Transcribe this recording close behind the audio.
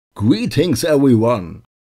Greetings everyone!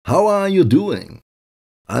 How are you doing?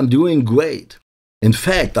 I'm doing great. In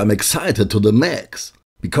fact, I'm excited to the max,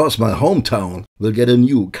 because my hometown will get a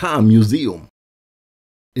new car museum.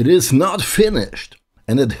 It is not finished,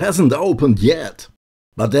 and it hasn't opened yet,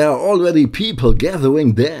 but there are already people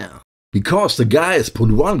gathering there, because the guys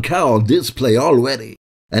put one car on display already,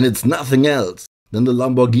 and it's nothing else than the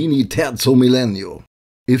Lamborghini Terzo Millennio.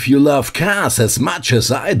 If you love cars as much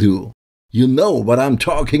as I do, you know what I'm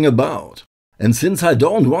talking about. And since I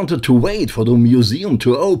don't wanted to wait for the museum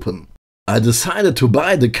to open, I decided to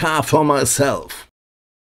buy the car for myself.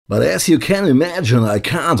 But as you can imagine, I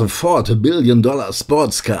can't afford a $1 billion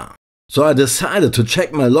sports car. So I decided to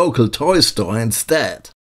check my local toy store instead.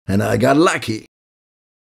 And I got lucky.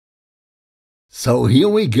 So here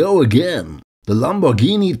we go again. The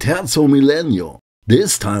Lamborghini Terzo Millennio.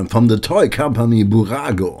 This time from the toy company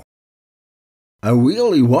BBurago. I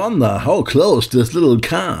really wonder how close this little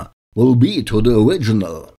car will be to the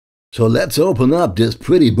original. So let's open up this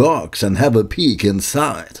pretty box and have a peek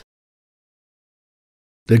inside.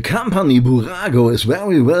 The company BBurago is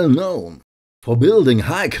very well known for building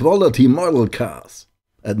high-quality model cars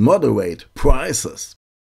at moderate prices.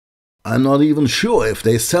 I'm not even sure if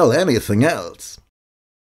they sell anything else.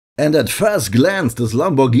 And at first glance this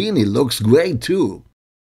Lamborghini looks great too.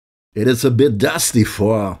 It is a bit dusty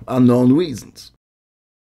for unknown reasons.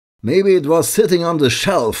 Maybe it was sitting on the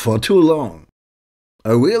shelf for too long.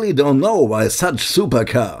 I really don't know why such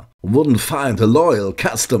supercar wouldn't find a loyal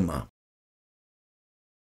customer.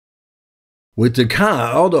 With the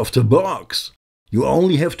car out of the box, you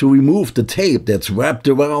only have to remove the tape that's wrapped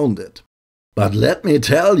around it. But let me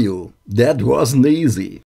tell you, that wasn't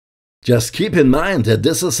easy. Just keep in mind that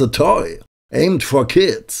this is a toy, aimed for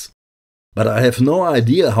kids. But I have no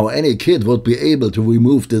idea how any kid would be able to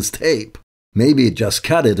remove this tape. Maybe just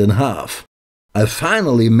cut it in half. I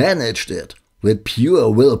finally managed it with pure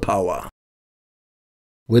willpower.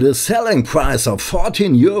 With a selling price of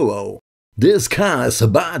 €14, this car is a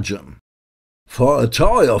bargain. For a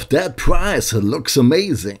toy of that price, it looks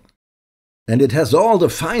amazing. And it has all the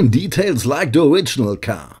fine details like the original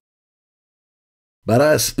car. But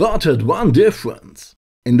I spotted one difference.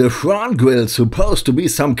 In the front grille is supposed to be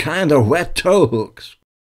some kind of red tow hooks.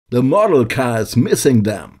 The model car is missing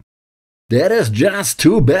them. That is just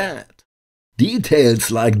too bad.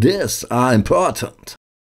 Details like this are important.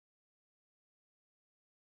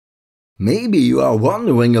 Maybe you are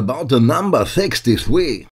wondering about the number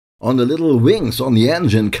 63 on the little wings on the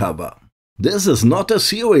engine cover. This is not a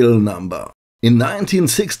serial number. In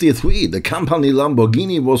 1963, the company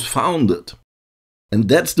Lamborghini was founded. And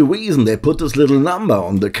that's the reason they put this little number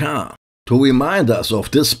on the car, to remind us of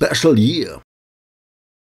this special year.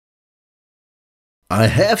 I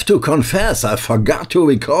have to confess I forgot to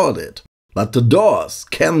record it, but the doors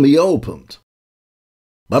can be opened.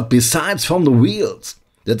 But besides from the wheels,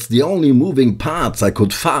 that's the only moving parts I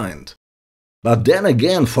could find. But then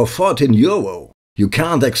again, for €14, you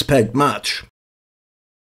can't expect much.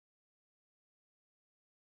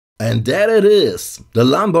 And that it is, the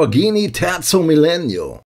Lamborghini Terzo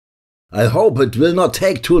Millennio. I hope it will not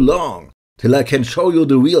take too long till I can show you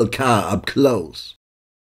the real car up close.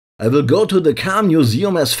 I will go to the car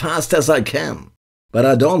museum as fast as I can, but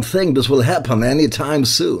I don't think this will happen anytime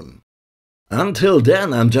soon. Until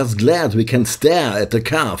then, I'm just glad we can stare at the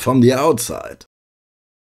car from the outside.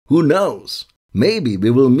 Who knows, maybe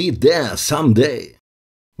we will meet there someday,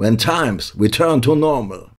 when times return to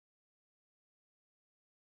normal.